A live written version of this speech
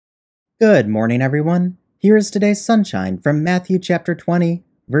Good morning, everyone. Here is today's sunshine from Matthew chapter 20,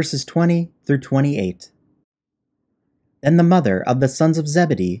 verses 20 through 28. Then the mother of the sons of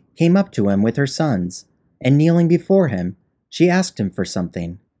Zebedee came up to him with her sons, and kneeling before him, she asked him for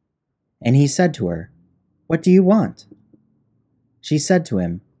something. And he said to her, "What do you want?" She said to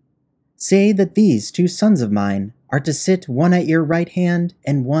him, "Say that these 2 sons of mine are to sit one at your right hand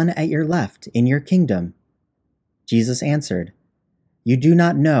and one at your left in your kingdom." Jesus answered, "You do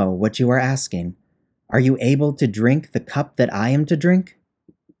not know what you are asking. Are you able to drink the cup that I am to drink?"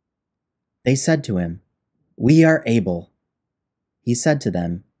 They said to him, "We are able." He said to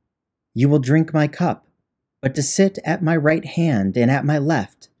them, "You will drink my cup, but to sit at my right hand and at my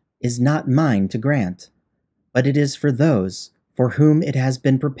left is not mine to grant, but it is for those for whom it has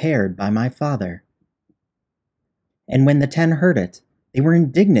been prepared by my Father." And when the 10 heard it, they were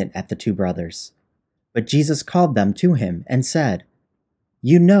indignant at the 2 brothers. But Jesus called them to him and said,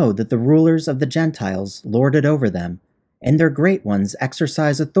 "You know that the rulers of the Gentiles lord it over them, and their great ones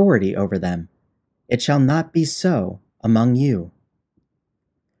exercise authority over them. It shall not be so among you.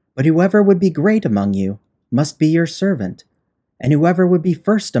 But whoever would be great among you must be your servant, and whoever would be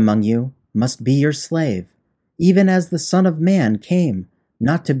first among you must be your slave, even as the Son of Man came,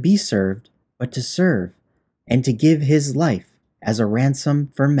 not to be served, but to serve, and to give his life as a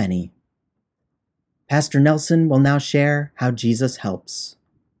ransom for many." Pastor Nelson will now share how Jesus helps.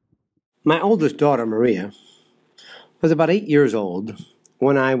 My oldest daughter, Maria, was about 8 years old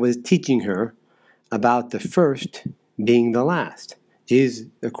when I was teaching her about the first being the last. Jesus,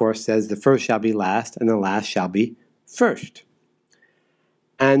 of course, says the first shall be last and the last shall be first.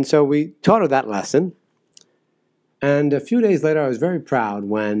 And so we taught her that lesson. And a few days later, I was very proud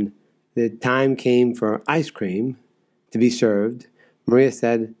when the time came for ice cream to be served. Maria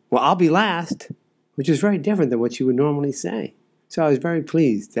said, "Well, I'll be last," which is very different than what she would normally say. So I was very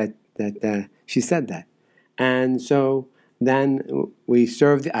pleased that she said that. And so then we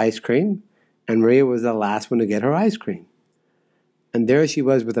served the ice cream, and Maria was the last one to get her ice cream. And there she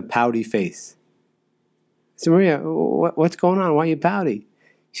was with a pouty face. I said, "Maria, what's going on? Why are you pouty?"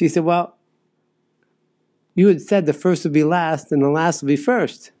 She said, "Well, you had said the first would be last and the last would be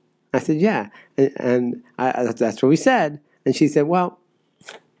first." I said, "Yeah." And that's what we said. And she said, "Well,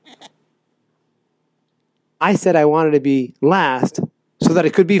 I said I wanted to be last so that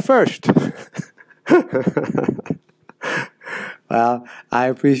it could be first." Well, I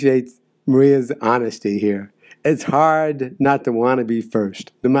appreciate Maria's honesty here. It's hard not to want to be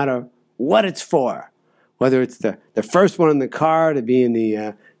first, no matter what it's for. Whether it's the first one in the car to be in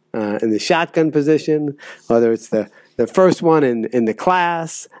the shotgun position, whether it's the first one in the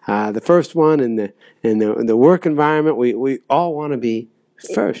class, the first one in the work environment, we all want to be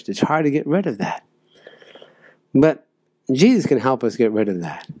first. It's hard to get rid of that. But Jesus can help us get rid of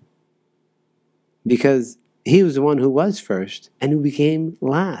that, because he was the one who was first and who became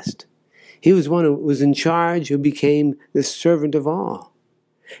last. He was one who was in charge, who became the servant of all.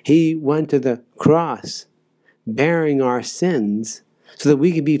 He went to the cross bearing our sins so that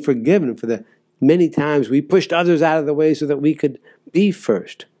we could be forgiven for the many times we pushed others out of the way so that we could be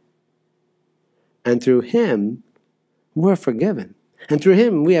first. And through him, we're forgiven. And through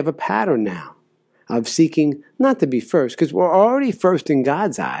him, we have a pattern now of seeking not to be first, because we're already first in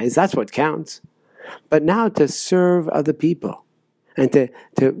God's eyes. That's what counts. But now to serve other people and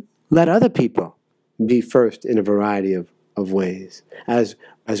to let other people be first in a variety of ways as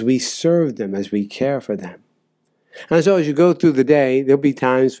we serve them, as we care for them. And so as you go through the day, there'll be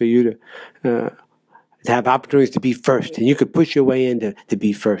times for you to have opportunities to be first, and you could push your way in to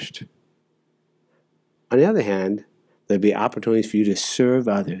be first. On the other hand, there'll be opportunities for you to serve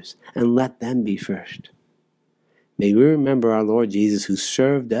others and let them be first. May we remember our Lord Jesus, who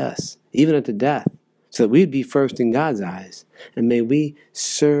served us, even unto death, so that we'd be first in God's eyes. And may we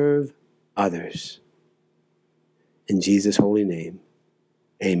serve others. In Jesus' holy name,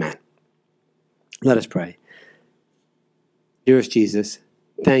 amen. Let us pray. Dearest Jesus,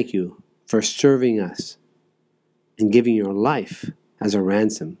 thank you for serving us and giving your life as a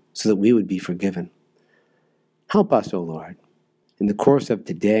ransom so that we would be forgiven. Help us, O Lord, in the course of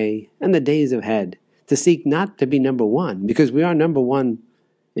today and the days ahead, to seek not to be number one, because we are number one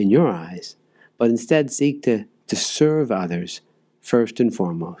in your eyes, but instead seek to serve others first and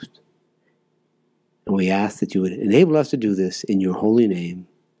foremost. And we ask that you would enable us to do this in your holy name.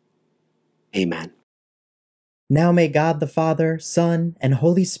 Amen. Now may God the Father, Son, and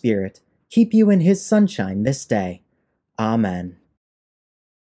Holy Spirit keep you in his sunshine this day. Amen.